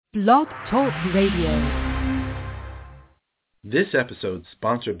Blog Talk Radio. This episode is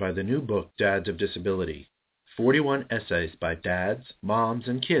sponsored by the new book, Dads of Disability. 41 essays by dads, moms,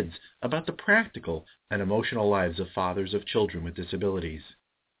 and kids about the practical and emotional lives of fathers of children with disabilities.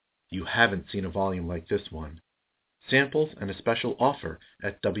 You haven't seen a volume like this one. Samples and a special offer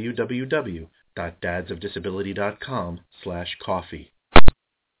at www.dadsofdisability.com/coffee.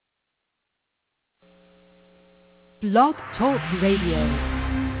 Blog Talk Radio.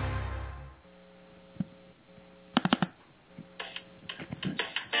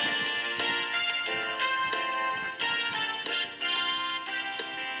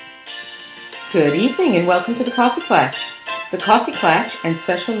 Good evening and welcome to the Coffee Clash. The Coffee Clash and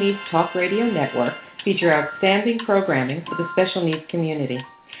Special Needs Talk Radio Network feature outstanding programming for the special needs community.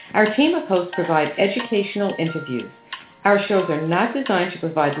 Our team of hosts provide educational interviews. Our shows are not designed to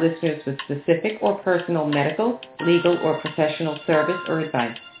provide listeners with specific or personal medical, legal, or professional service or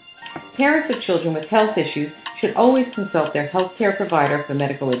advice. Parents of children with health issues should always consult their healthcare provider for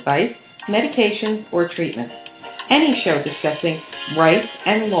medical advice, medications, or treatment. Any show discussing rights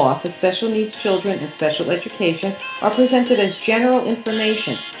and law for special needs children and special education are presented as general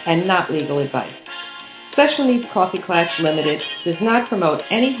information and not legal advice. Special Needs Coffee Clash Limited does not promote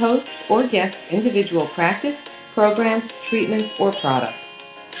any host or guest's individual practice, programs, treatments, or products.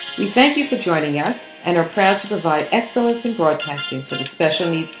 We thank you for joining us and are proud to provide excellence in broadcasting for the special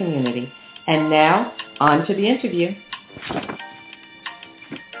needs community. And now, on to the interview.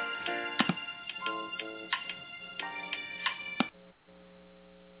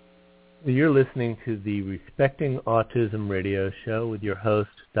 You're listening to the Respecting Autism radio show with your host,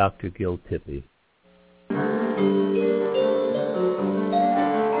 Dr. Gil Tippy.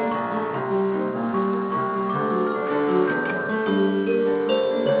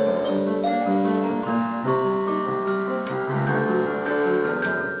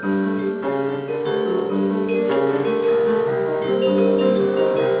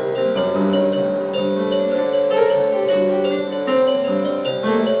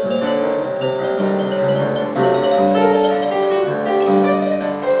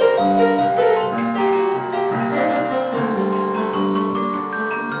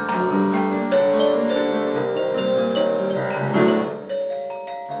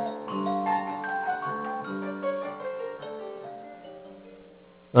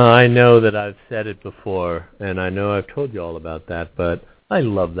 I know that I've said it before, and I know I've told you all about that, but I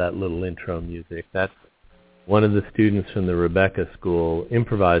love that little intro music. That's one of the students from the Rebecca School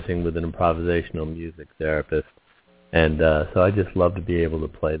improvising with an improvisational music therapist, and so I just love to be able to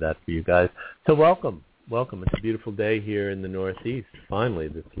play that for you guys. So welcome. It's a beautiful day here in the Northeast. Finally,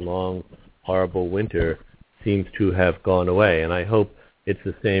 this long, horrible winter seems to have gone away, and I hope it's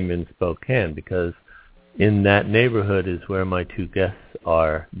the same in Spokane, because in that neighborhood is where my two guests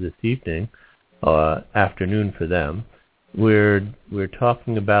are this evening, afternoon for them. We're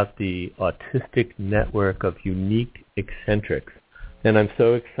talking about the Autistic network of unique eccentrics, and I'm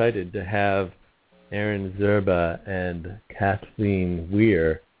so excited to have Aaron Zerba and Kathleen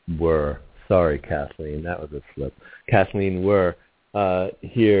Kathleen, that was a slip. Kathleen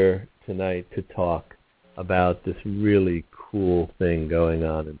here tonight to talk about this really cool thing going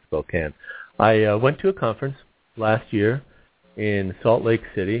on in Spokane. I went to a conference last year in Salt Lake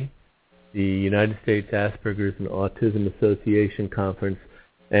City, the United States Asperger's and Autism Association conference,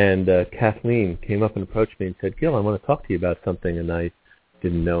 and Kathleen came up and approached me and said, "Gil, I want to talk to you about something," and I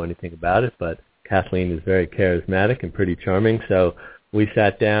didn't know anything about it, but Kathleen is very charismatic and pretty charming, so we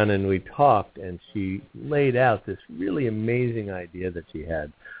sat down and we talked, and she laid out this really amazing idea that she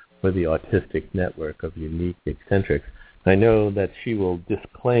had for the Autistic network of unique eccentrics. I know that she will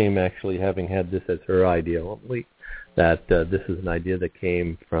disclaim actually having had this as her idea only, that this is an idea that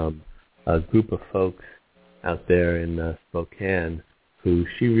came from a group of folks out there in Spokane who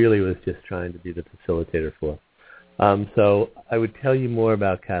she really was just trying to be the facilitator for. So I would tell you more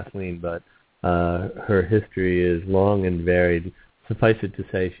about Kathleen, but her history is long and varied. Suffice it to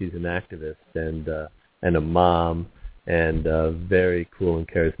say she's an activist and a mom and very cool and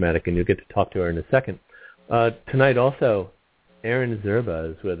charismatic, and you'll get to talk to her in a second. Tonight also, Erin Zerba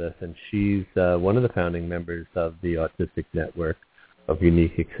is with us, and she's one of the founding members of the Autistic Network of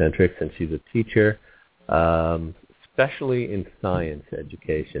Unique Eccentrics, and she's a teacher, especially in science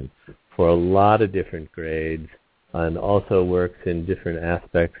education for a lot of different grades, and also works in different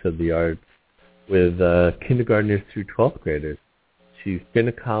aspects of the arts with kindergartners through 12th graders. She's been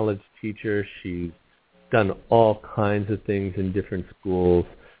a college teacher. She's done all kinds of things in different schools.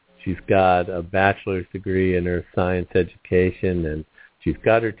 She's got a bachelor's degree in her science education, and she's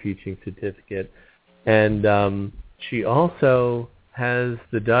got her teaching certificate. And she also has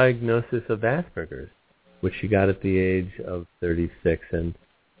the diagnosis of Asperger's, which she got at the age of 36, and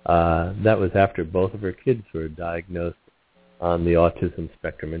that was after both of her kids were diagnosed on the autism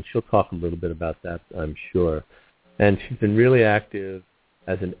spectrum, and she'll talk a little bit about that, I'm sure. And she's been really active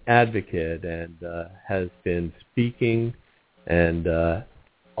as an advocate and has been speaking and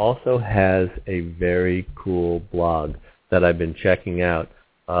also has a very cool blog that I've been checking out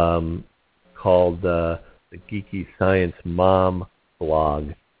called the Geeky Science Mom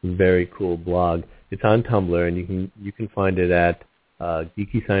blog. Very cool blog. It's on Tumblr, and you can find it at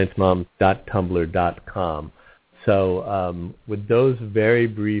geekysciencemom.tumblr.com. So with those very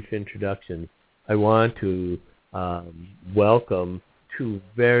brief introductions, I want to welcome two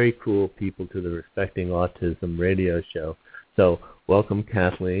very cool people to the Respecting Autism radio show. So welcome,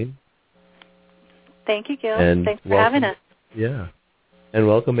 Kathleen. Thank you, Gil. And thanks for having us. Yeah. And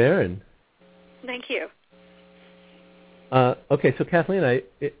welcome, Erin. Thank you. Okay, so Kathleen,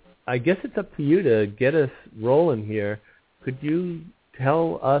 I guess it's up to you to get us rolling here. Could you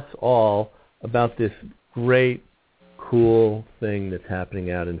tell us all about this great, cool thing that's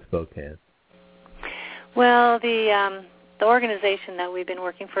happening out in Spokane? Well, the organization that we've been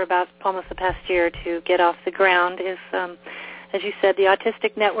working for about almost the past year to get off the ground is, as you said, the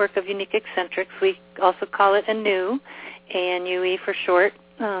Autistic Network of Unique Eccentrics. We also call it ANUE, A-N-U-E for short,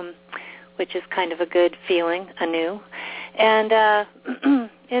 which is kind of a good feeling, ANUE. And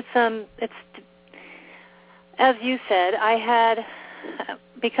it's as you said, I had,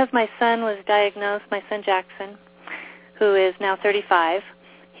 because my son was diagnosed, my son Jackson, who is now 35,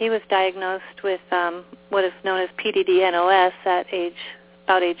 he was diagnosed with what is known as PDD-NOS at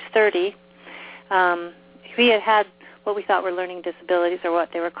about age 30. He had what we thought were learning disabilities, or what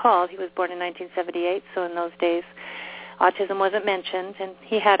they were called. He was born in 1978, so in those days autism wasn't mentioned, and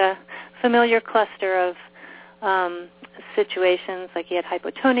he had a familiar cluster of situations, like he had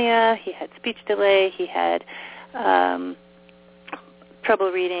hypotonia, he had speech delay, he had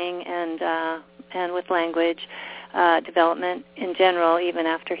trouble reading and with language development in general, even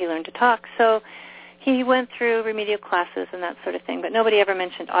after he learned to talk. So he went through remedial classes and that sort of thing, but nobody ever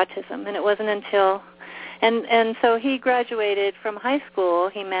mentioned autism, and it wasn't until and so he graduated from high school.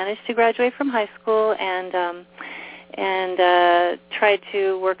 He managed to graduate from high school and tried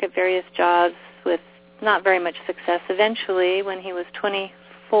to work at various jobs with not very much success. Eventually, when he was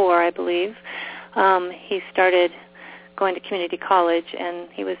 24, I believe, he started going to community college, and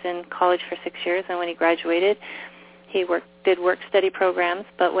he was in college for 6 years, and when he graduated, he did work-study programs,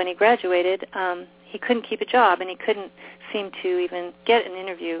 but when he graduated, he couldn't keep a job, and he couldn't seem to even get an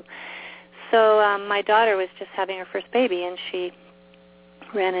interview. So my daughter was just having her first baby, and she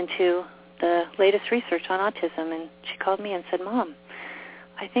ran into the latest research on autism, and she called me and said, "Mom,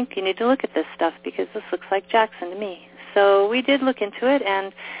 I think you need to look at this stuff because this looks like Jackson to me." So we did look into it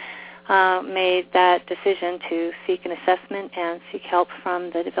and made that decision to seek an assessment and seek help from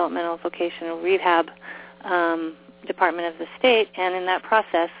the Developmental Vocational Rehab Department of the state. And in that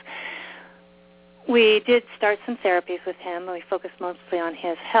process, we did start some therapies with him, and we focused mostly on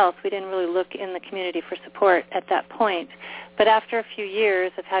his health. We didn't really look in the community for support at that point. But after a few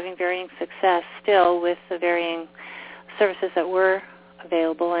years of having varying success still with the varying services that were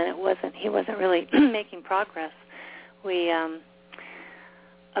available, and he wasn't really making progress, we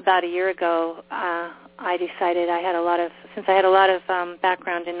about a year ago I decided since I had a lot of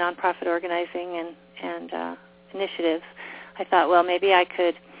background in nonprofit organizing and initiatives, I thought, well, maybe I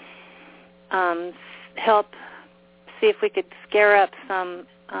could help see if we could scare up some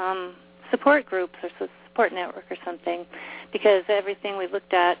support groups or support network or something, because everything we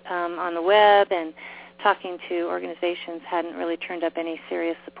looked at on the web and talking to organizations hadn't really turned up any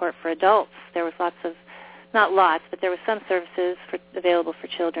serious support for adults. There was not lots, but there was some services available for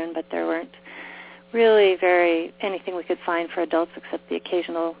children, but there weren't really anything we could find for adults except the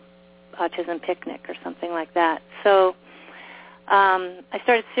occasional autism picnic or something like that. So I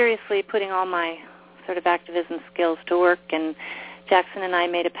started seriously putting all my sort of activism skills to work, and Jackson and I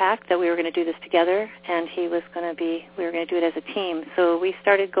made a pact that we were going to do this together, and we were going to do it as a team. So we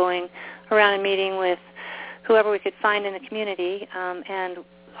started going around and meeting with whoever we could find in the community, and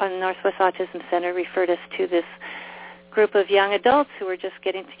on Northwest Autism Center referred us to this group of young adults who were just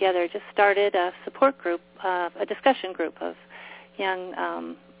getting together, just started a support group, a discussion group of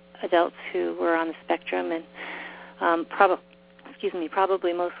young adults who were on the spectrum and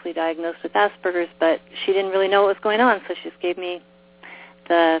probably mostly diagnosed with Asperger's, but she didn't really know what was going on, so she just gave me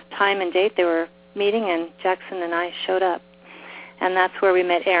the time and date they were meeting, and Jackson and I showed up. And that's where we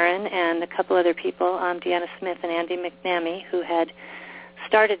met Erin and a couple other people, Deanna Smith and Andy McNamee, who had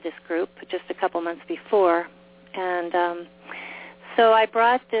started this group just a couple months before. And So I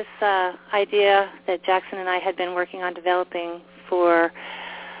brought this idea that Jackson and I had been working on developing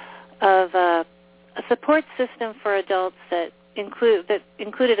of a support system for adults that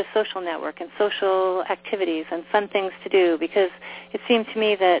included a social network and social activities and fun things to do, because it seemed to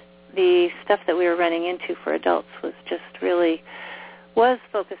me that the stuff that we were running into for adults was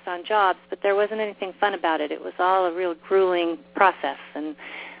focused on jobs, but there wasn't anything fun about it. It was all a real grueling process, and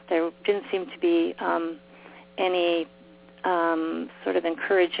there didn't seem to be any sort of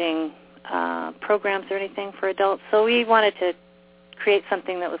encouraging programs or anything for adults. So we wanted to create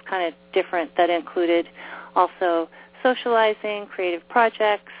something that was kind of different, that included also socializing, creative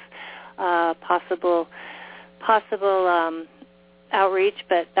projects, possible outreach,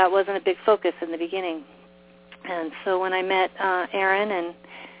 but that wasn't a big focus in the beginning. And so when I met Aaron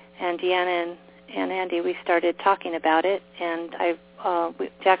and Deanna and Andy, we started talking about it, and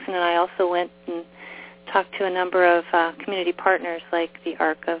Jackson and I also went and talked to a number of community partners like the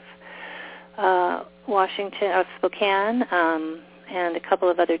ARC of Spokane, and a couple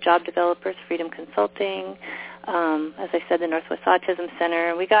of other job developers, Freedom Consulting, as I said, the Northwest Autism Center.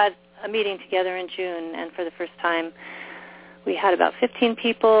 And we got a meeting together in June, and for the first time we had about 15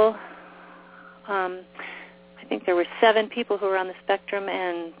 people. I think there were 7 people who were on the spectrum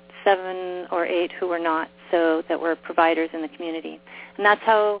and 7 or 8 who were not, so that were providers in the community. And that's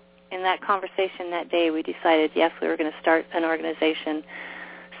how, in that conversation that day, we decided, yes, we were going to start an organization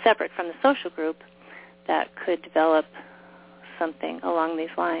separate from the social group that could develop something along these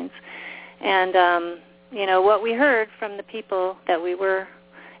lines. And, what we heard from the people that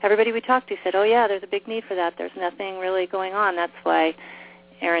everybody we talked to said, oh, yeah, there's a big need for that. There's nothing really going on. That's why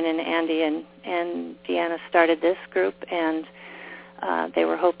Aaron and Andy and Deanna started this group, and they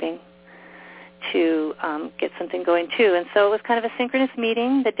were hoping to get something going too. And so it was kind of a synchronous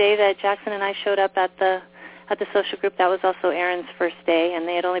meeting. The day that Jackson and I showed up at the social group, that was also Aaron's first day, and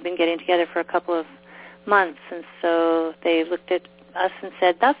they had only been getting together for a couple of months, and so they looked at us and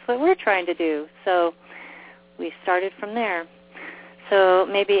said, that's what we're trying to do. So we started from there. So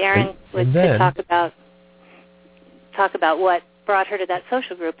maybe Aaron could talk about what brought her to that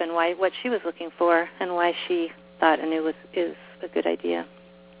social group and what she was looking for and why she thought ANEW is a good idea.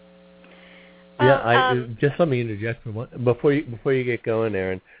 Just let me interject for one before you get going,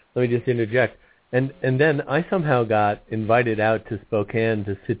 Aaron. Let me just interject. And then I somehow got invited out to Spokane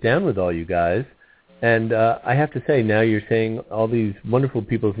to sit down with all you guys. And I have to say, now you're saying all these wonderful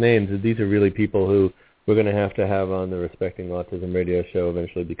people's names, and these are really people who we're going to have on the Respecting Autism radio show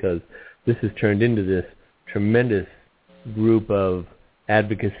eventually, because this has turned into this tremendous group of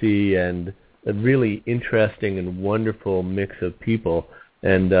advocacy and a really interesting and wonderful mix of people.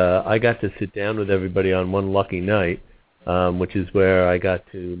 And I got to sit down with everybody on one lucky night, which is where I got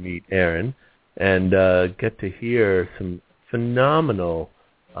to meet Aaron and get to hear some phenomenal,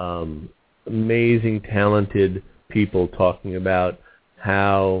 amazing, talented people talking about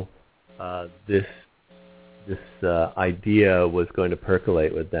how this idea was going to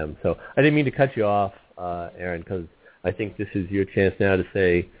percolate with them. So I didn't mean to cut you off, Aaron, because I think this is your chance now to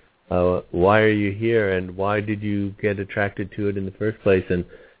say, why are you here, and why did you get attracted to it in the first place,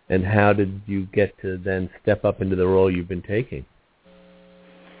 and how did you get to then step up into the role you've been taking?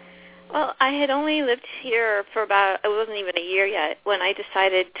 Well, I had only lived here for it wasn't even a year yet, when I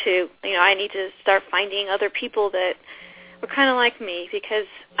decided to, I need to start finding other people that were kind of like me, because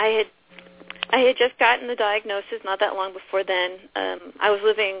I had just gotten the diagnosis not that long before then. I was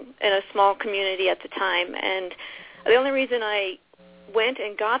living in a small community at the time, and the only reason I went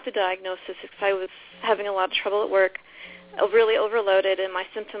and got the diagnosis is because I was having a lot of trouble at work, really overloaded, and my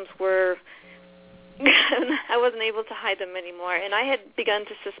symptoms were, I wasn't able to hide them anymore. And I had begun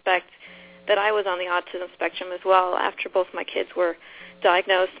to suspect that I was on the autism spectrum as well after both my kids were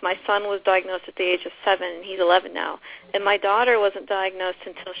diagnosed. My son was diagnosed at the age of 7, and he's 11 now. And my daughter wasn't diagnosed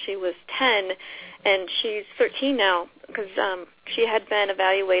until she was 10, and she's 13 now, because she had been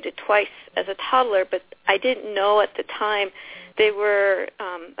evaluated twice as a toddler, but I didn't know at the time they were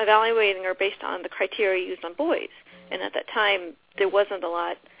evaluating her based on the criteria used on boys. And at that time, there wasn't a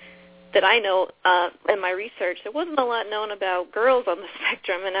lot that I know in my research. There wasn't a lot known about girls on the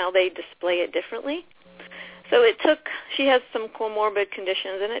spectrum and how they display it differently. So she has some comorbid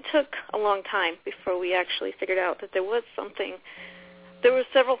conditions, and it took a long time before we actually figured out that there was something. There were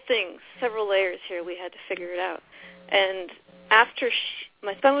several layers here. We had to figure it out. And after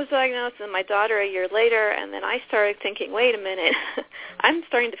my son was diagnosed and my daughter a year later, and then I started thinking, wait a minute, I'm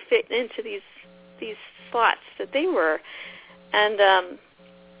starting to fit into these slots that they were. And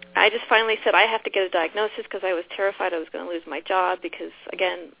I just finally said I have to get a diagnosis, because I was terrified I was going to lose my job, because,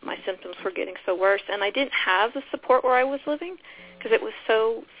 again, my symptoms were getting so worse. And I didn't have the support where I was living, because it was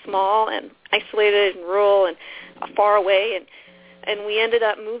so small and isolated and rural and far away, and we ended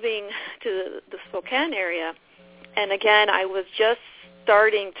up moving to the Spokane area. And again, I was just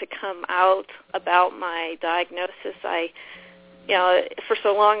starting to come out about my diagnosis. For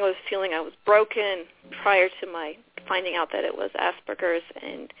so long I was feeling I was broken prior to my finding out that it was Asperger's,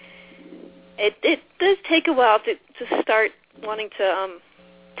 and it does take a while to start wanting to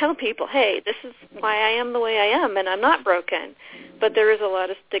tell people, hey, this is why I am the way I am, and I'm not broken. But there is a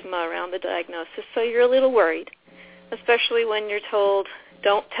lot of stigma around the diagnosis, so you're a little worried, especially when you're told,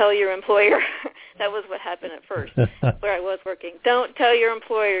 don't tell your employer. That was what happened at first, where I was working. Don't tell your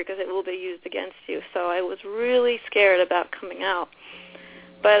employer because it will be used against you. So I was really scared about coming out.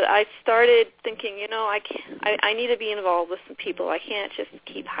 But I started thinking, I need to be involved with some people. I can't just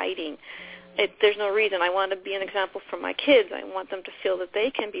keep hiding. There's no reason. I want to be an example for my kids. I want them to feel that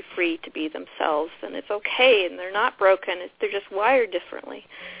they can be free to be themselves, and it's okay, and they're not broken. They're just wired differently.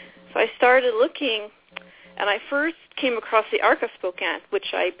 So I started looking, and I first came across the ARC of Spokane,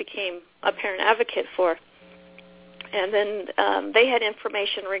 which I became a parent advocate for. And then they had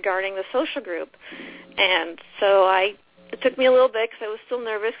information regarding the social group. And so it took me a little bit because I was still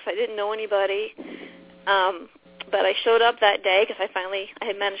nervous because I didn't know anybody. But I showed up that day because I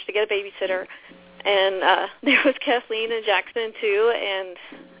had managed to get a babysitter. And there was Kathleen and Jackson, too. And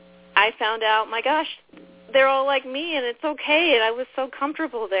I found out, my gosh, they're all like me, and it's okay. And I was so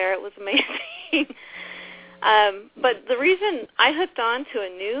comfortable there. It was amazing. But the reason I hooked on to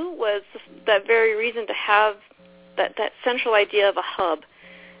ANEW was that very reason, to have that central idea of a hub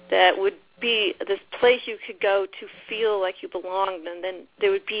that would be this place you could go to feel like you belonged, and then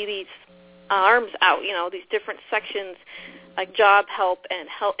there would be these arms out, these different sections like job help and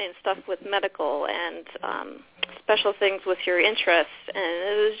stuff with medical and special things with your interests, and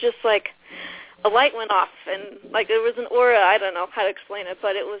it was just like a light went off, and like there was an aura. I don't know how to explain it,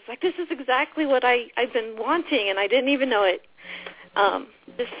 but it was like, this is exactly what I've been wanting, and I didn't even know it.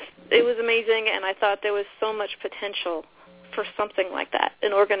 It was amazing, and I thought there was so much potential for something like that,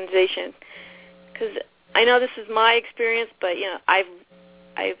 an organization. Because I know this is my experience, but I've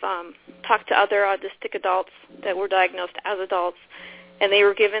talked to other autistic adults that were diagnosed as adults, and they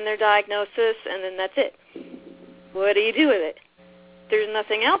were given their diagnosis, and then that's it. What do you do with it? There's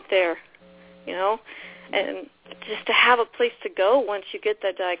nothing out there. And just to have a place to go once you get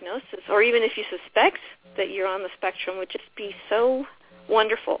that diagnosis, or even if you suspect that you're on the spectrum, would just be so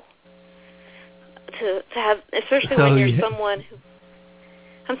wonderful to have, especially when you're someone who,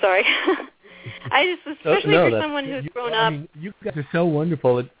 I'm sorry, especially for someone who's grown up. You guys are so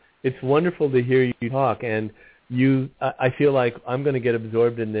wonderful. It's wonderful to hear you talk, and I feel like I'm going to get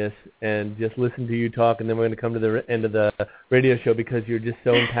absorbed in this and just listen to you talk, and then we're going to come to the end of the radio show because you're just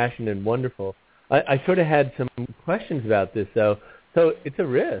so impassioned and wonderful. I sort of had some questions about this, though. So it's a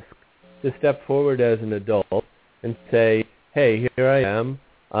risk to step forward as an adult and say, hey, here I am.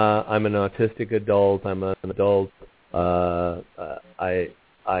 I'm an autistic adult. I'm an adult. I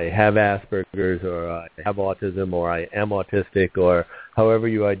have Asperger's, or I have autism, or I am autistic, or however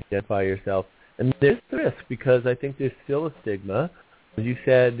you identify yourself. And there's the risk, because I think there's still a stigma. As you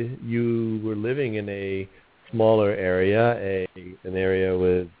said, you were living in a smaller area, an area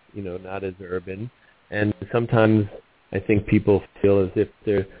with, not as urban. And sometimes I think people feel as if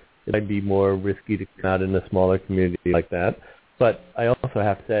it might be more risky to come out in a smaller community like that. But I also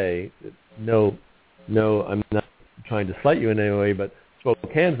have to say, no, I'm not trying to slight you in any way, but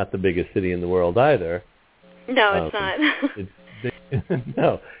Spokane's not the biggest city in the world either. No, it's not. It's big.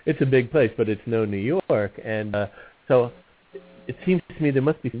 No, it's a big place, but it's no New York. And so it seems to me there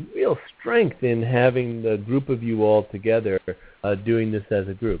must be real strength in having the group of you all together doing this as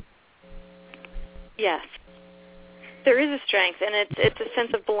a group. Yes. There is a strength, and it's a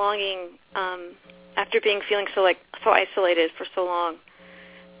sense of belonging after feeling so isolated for so long.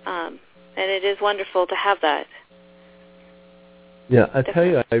 And it is wonderful to have that. Yeah, I tell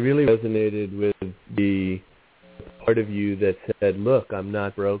you, I really resonated with the part of you that said, look, I'm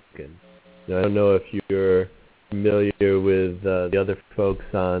not broken. I don't know if you're familiar with the other folks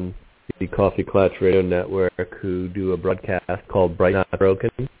on the Coffee Clutch Radio Network who do a broadcast called Bright Not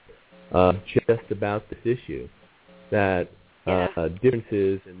Broken, just about this issue, that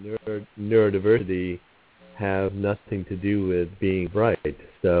differences in neurodiversity have nothing to do with being bright.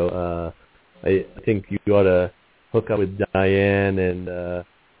 So I think you ought to hook up with Diane and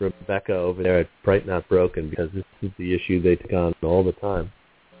Rebecca over there at Bright Not Broken, because this is the issue they take on all the time.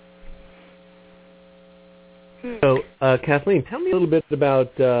 So, Kathleen, tell me a little bit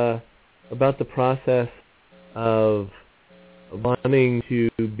about the process of wanting to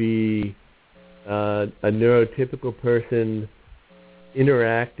be a neurotypical person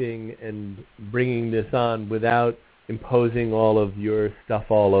interacting and bringing this on without imposing all of your stuff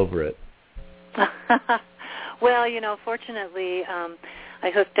all over it? Well, fortunately,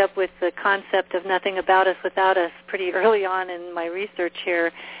 I hooked up with the concept of nothing about us without us pretty early on in my research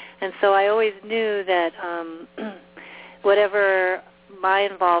here. And so I always knew that whatever my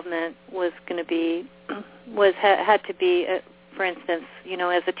involvement was going to be had to be, for instance,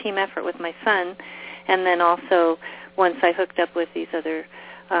 as a team effort with my son. And then also once I hooked up with these other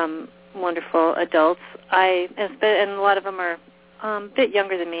wonderful adults, and a lot of them are a bit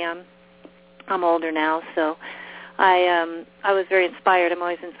younger than me. I'm older now, so I was very inspired. I'm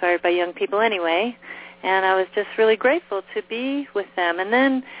always inspired by young people anyway, and I was just really grateful to be with them. And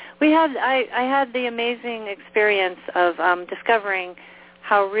then I had the amazing experience of discovering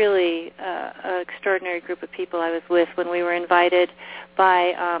how really an extraordinary group of people I was with when we were invited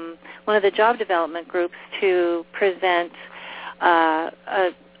by one of the job development groups to present a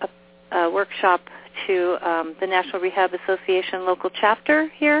workshop to the National Rehab Association local chapter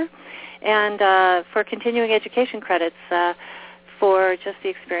here, and for continuing education credits for just the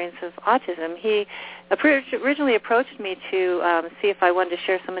experience of autism. He originally approached me to see if I wanted to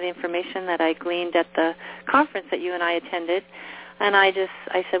share some of the information that I gleaned at the conference that you and I attended. And I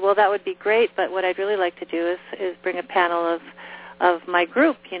said, well, that would be great, but what I'd really like to do is bring a panel of my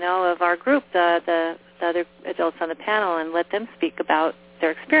group, of our group, the other adults on the panel, and let them speak about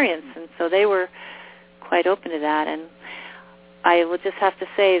their experience. And so they were quite open to that. And I will just have to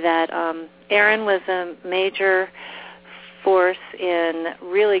say that Erin was a major force in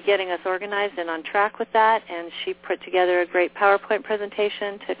really getting us organized and on track with that, and she put together a great PowerPoint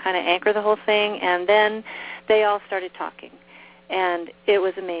presentation to kind of anchor the whole thing, and then they all started talking, and it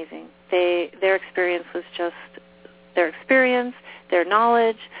was amazing. Their experience was just their experience, their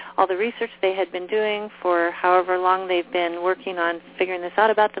knowledge, all the research they had been doing for however long they've been working on figuring this out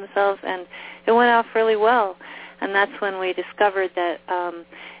about themselves, and it went off really well. And that's when we discovered that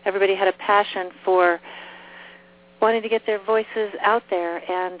everybody had a passion for wanting to get their voices out there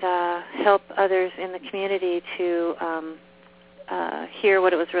and help others in the community to hear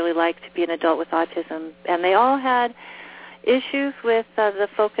what it was really like to be an adult with autism. And they all had issues with the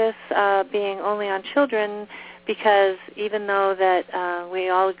focus being only on children, because even though that we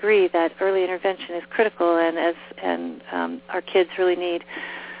all agree that early intervention is critical and our kids really need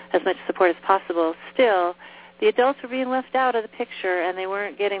as much support as possible, still the adults were being left out of the picture, and they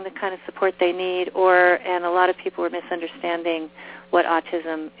weren't getting the kind of support they need, and a lot of people were misunderstanding what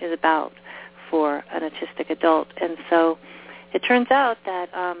autism is about for an autistic adult. And so it turns out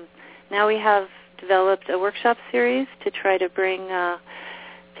that now we have developed a workshop series to try to bring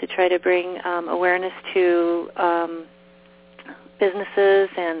awareness to businesses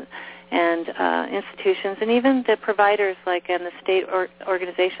and institutions, and even the providers and the state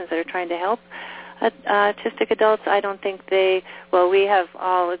organizations that are trying to help autistic adults. I don't think we have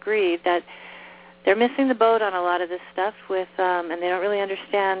all agreed that they're missing the boat on a lot of this stuff and they don't really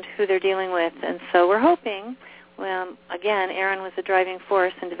understand who they're dealing with. And so we're hoping, again, Erin was a driving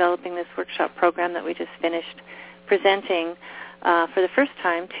force in developing this workshop program that we just finished presenting for the first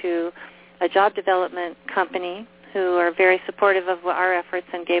time to a job development company who are very supportive of our efforts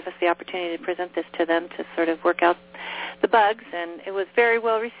and gave us the opportunity to present this to them to sort of work out the bugs, and it was very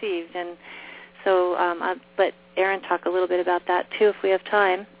well received. And so, but Erin, talk a little bit about that too, if we have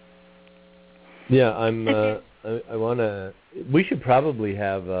time. Yeah, I want to. We should probably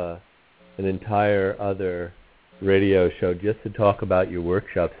have an entire other radio show just to talk about your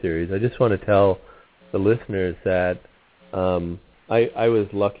workshop series. I just want to tell the listeners that I was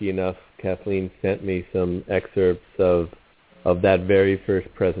lucky enough. Kathleen sent me some excerpts of that very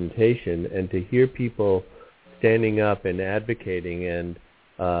first presentation, and to hear people standing up and advocating and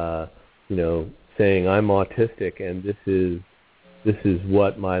saying I'm autistic and this is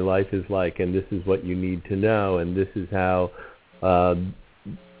what my life is like, and this is what you need to know, and this is how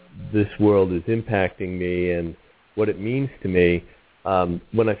this world is impacting me and what it means to me.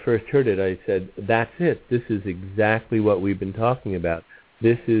 When I first heard it, I said, that's it. This is exactly what we've been talking about.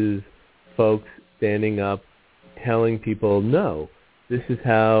 This is folks standing up, telling people, no, this is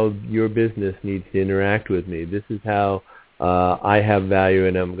how your business needs to interact with me. This is how I have value,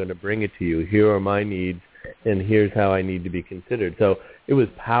 and I'm going to bring it to you. Here are my needs, and here's how I need to be considered. So it was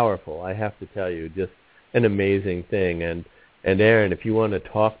powerful, I have to tell you, just an amazing thing. And Erin, if you want to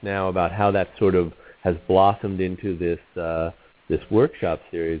talk now about how that sort of has blossomed into this workshop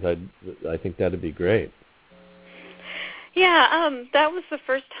series, I think that would be great. Yeah, that was the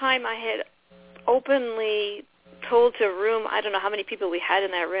first time I had openly told to a room. I don't know how many people we had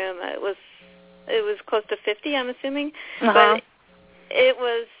in that room. It was close to 50, I'm assuming. Uh-huh.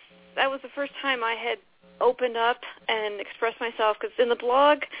 that was the first time I had opened up and expressed myself, because in the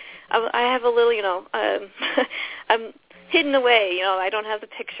blog I have a little, I'm hidden away, I don't have the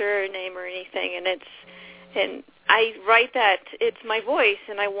picture or name or anything, and I write that it's my voice,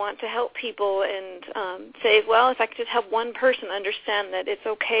 and I want to help people and say, well, if I could just have one person understand that it's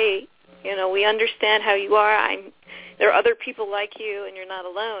okay, we understand how you are, there are other people like you, and you're not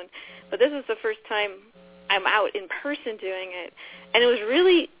alone. But this is the first time I'm out in person doing it, and it was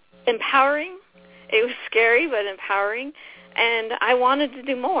really empowering. It was scary, but empowering, and I wanted to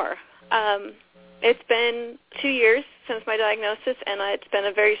do more. It's been 2 years since my diagnosis, and it's been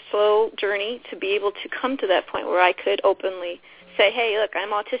a very slow journey to be able to come to that point where I could openly say, hey, look,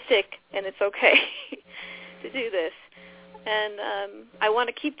 I'm autistic, and it's okay to do this. And I want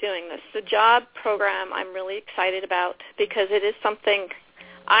to keep doing this. The job program I'm really excited about, because it is something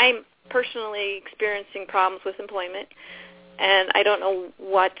I'm personally experiencing problems with employment, and I don't know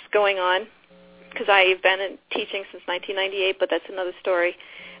what's going on, because I've been in teaching since 1998, but that's another story.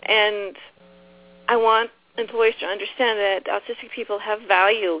 And I want employees to understand that autistic people have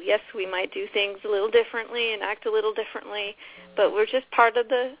value. Yes, we might do things a little differently and act a little differently, but we're just part of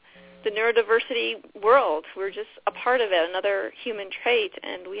the neurodiversity world. We're just a part of it, another human trait,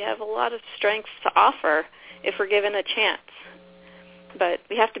 and we have a lot of strengths to offer if we're given a chance. But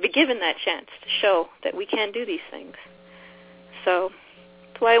we have to be given that chance to show that we can do these things. So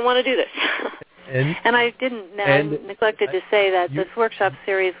that's why I want to do this. And I neglected to say that this workshop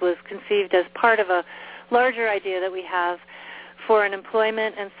series was conceived as part of a larger idea that we have for an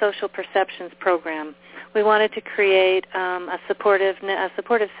employment and social perceptions program. We wanted to create a supportive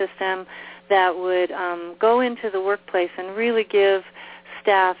system that would go into the workplace and really give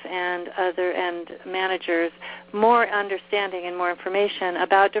staff and managers more understanding and more information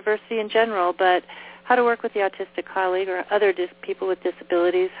about diversity in general, but how to work with the autistic colleague or other people with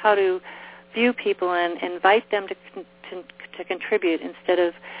disabilities, how to view people and invite them to contribute instead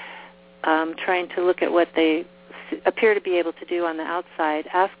of trying to look at what they appear to be able to do on the outside.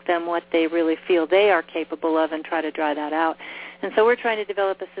 Ask them what they really feel they are capable of and try to draw that out. And so we're trying to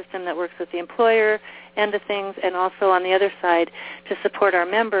develop a system that works with the employer end of things, and also on the other side to support our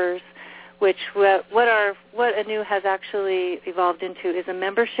members, which what ANEW has actually evolved into is a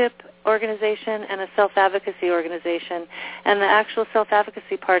membership organization and a self-advocacy organization, and the actual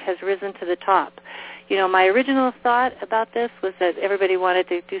self-advocacy part has risen to the top. My original thought about this was that everybody wanted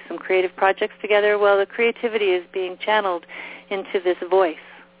to do some creative projects together. Well, the creativity is being channeled into this voice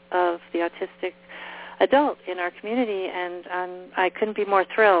of the autistic adult in our community, and I couldn't be more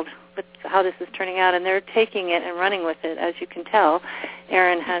thrilled with how this is turning out, and they're taking it and running with it, as you can tell.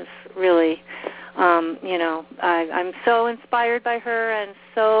 Erin has really, I'm so inspired by her and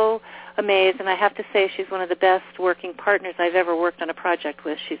so amazed, and I have to say she's one of the best working partners I've ever worked on a project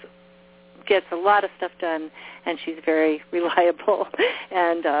with. She gets a lot of stuff done, and she's very reliable,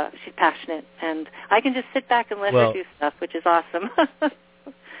 and she's passionate, and I can just sit back and let her do stuff, which is awesome.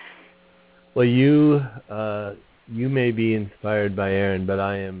 Well, you may be inspired by Erin, but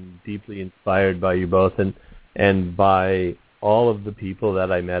I am deeply inspired by you both, and by all of the people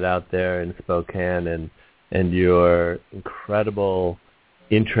that I met out there in Spokane, and your incredible,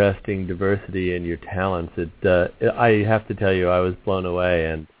 interesting diversity and your talents. I have to tell you, I was blown away,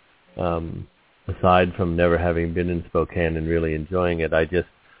 and aside from never having been in Spokane and really enjoying it, I just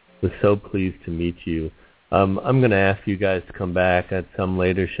was so pleased to meet you. I'm going to ask you guys to come back at some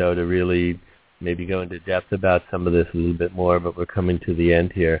later show to really maybe go into depth about some of this a little bit more, but we're coming to the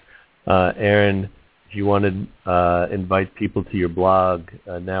end here. Erin, if you want to invite people to your blog,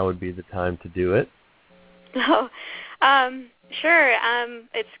 now would be the time to do it. Oh, sure.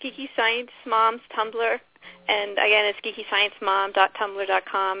 It's Geeky Science Mom's Tumblr, and again, it's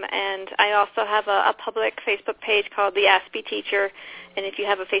geekysciencemom.tumblr.com, and I also have a public Facebook page called The Aspie Teacher, and if you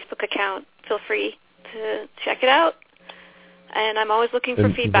have a Facebook account, feel free to check it out. And I'm always looking for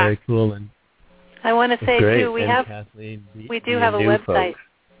feedback. Very cool. And I want to say too, we do have a website. Folks.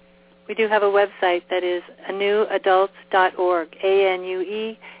 We do have a website that is anewadults.org,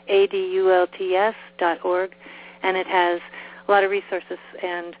 ANUEADULTS.org, and it has a lot of resources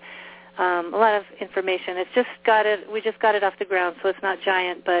and a lot of information. We just got it off the ground, so it's not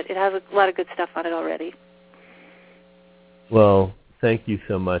giant, but it has a lot of good stuff on it already. Well, thank you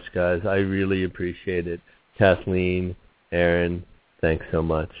so much, guys. I really appreciate it. Kathleen, Erin, thanks so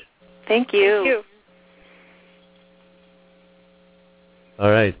much. Thank you. Thank you.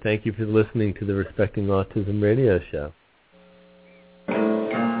 All right. Thank you for listening to the Respecting Autism radio show.